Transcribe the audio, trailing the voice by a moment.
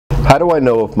How do I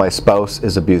know if my spouse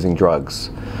is abusing drugs?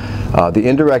 The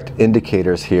indirect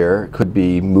indicators here could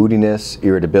be moodiness,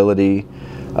 irritability.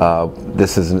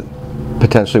 This is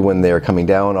potentially when they're coming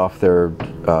down off their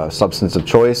substance of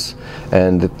choice,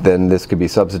 and then this could be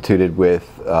substituted with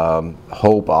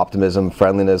hope, optimism,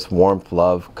 friendliness, warmth,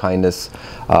 love, kindness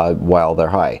while they're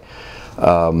high.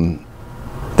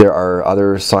 There are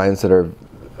other signs that are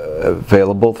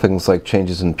available, things like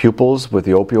changes in pupils with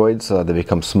the opioids. They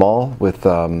become small with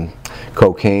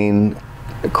cocaine,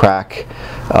 crack,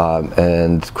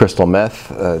 and crystal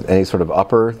meth. Any sort of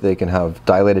upper, they can have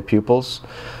dilated pupils.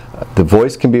 The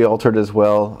voice can be altered as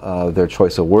well. Their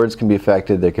choice of words can be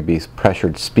affected. There could be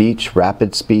pressured speech,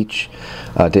 rapid speech,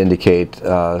 to indicate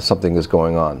something is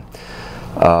going on.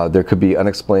 There could be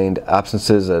unexplained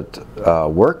absences at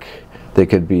work. They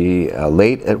could be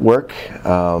late at work.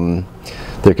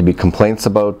 There could be complaints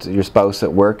about your spouse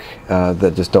at work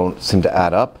that just don't seem to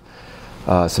add up.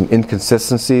 Some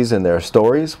inconsistencies in their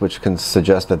stories, which can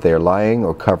suggest that they are lying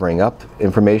or covering up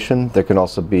information. There can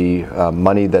also be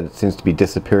money that seems to be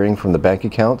disappearing from the bank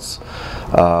accounts,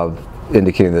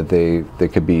 indicating that they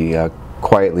could be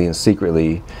quietly and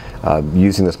secretly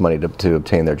using this money to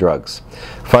obtain their drugs.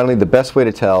 Finally, the best way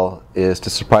to tell is to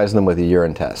surprise them with a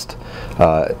urine test.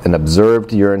 An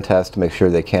observed urine test to make sure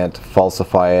they can't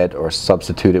falsify it or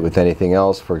substitute it with anything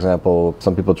else. For example,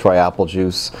 some people try apple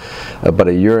juice, but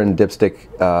a urine dipstick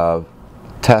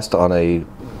test on a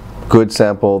good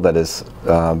sample that is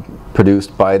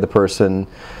produced by the person.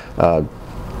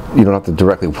 You don't have to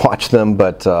directly watch them,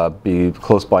 but be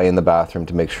close by in the bathroom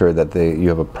to make sure that you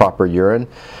have a proper urine.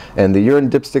 And the urine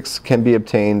dipsticks can be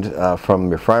obtained from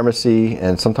your pharmacy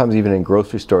and sometimes even in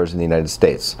grocery stores in the United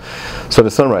States. So to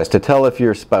summarize, to tell if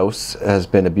your spouse has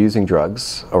been abusing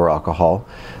drugs or alcohol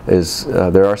is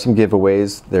there are some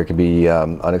giveaways. There could be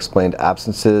unexplained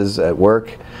absences at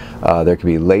work. There could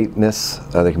be lateness.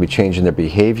 There can be change in their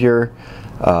behavior.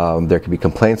 There could be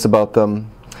complaints about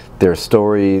them. Their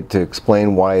story to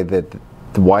explain why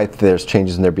there's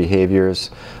changes in their behaviors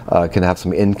can have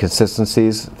some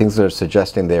inconsistencies, things that are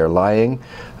suggesting they are lying.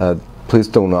 Please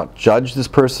do not judge this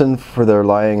person for their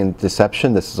lying and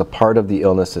deception. This is a part of the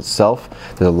illness itself.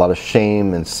 There's a lot of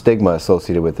shame and stigma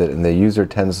associated with it, and the user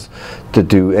tends to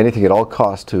do anything at all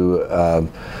costs to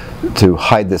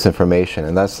hide this information,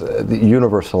 and that's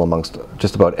universal amongst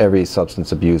just about every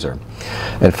substance abuser.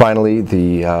 And finally,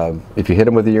 if you hit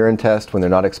them with a urine test when they're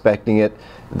not expecting it,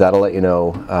 that'll let you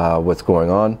know what's going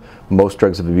on. Most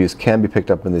drugs of abuse can be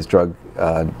picked up in these drug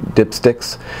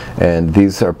dipsticks, and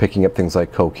these are picking up things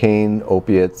like cocaine,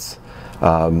 opiates,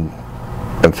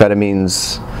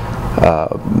 amphetamines,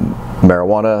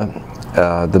 marijuana.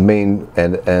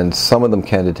 And some of them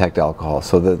can detect alcohol,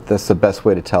 so that's the best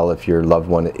way to tell if your loved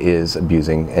one is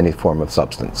abusing any form of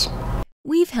substance.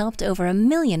 We've helped over 1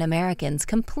 million Americans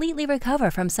completely recover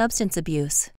from substance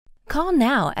abuse. Call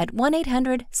now at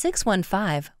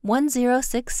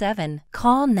 1-800-615-1067.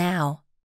 Call now.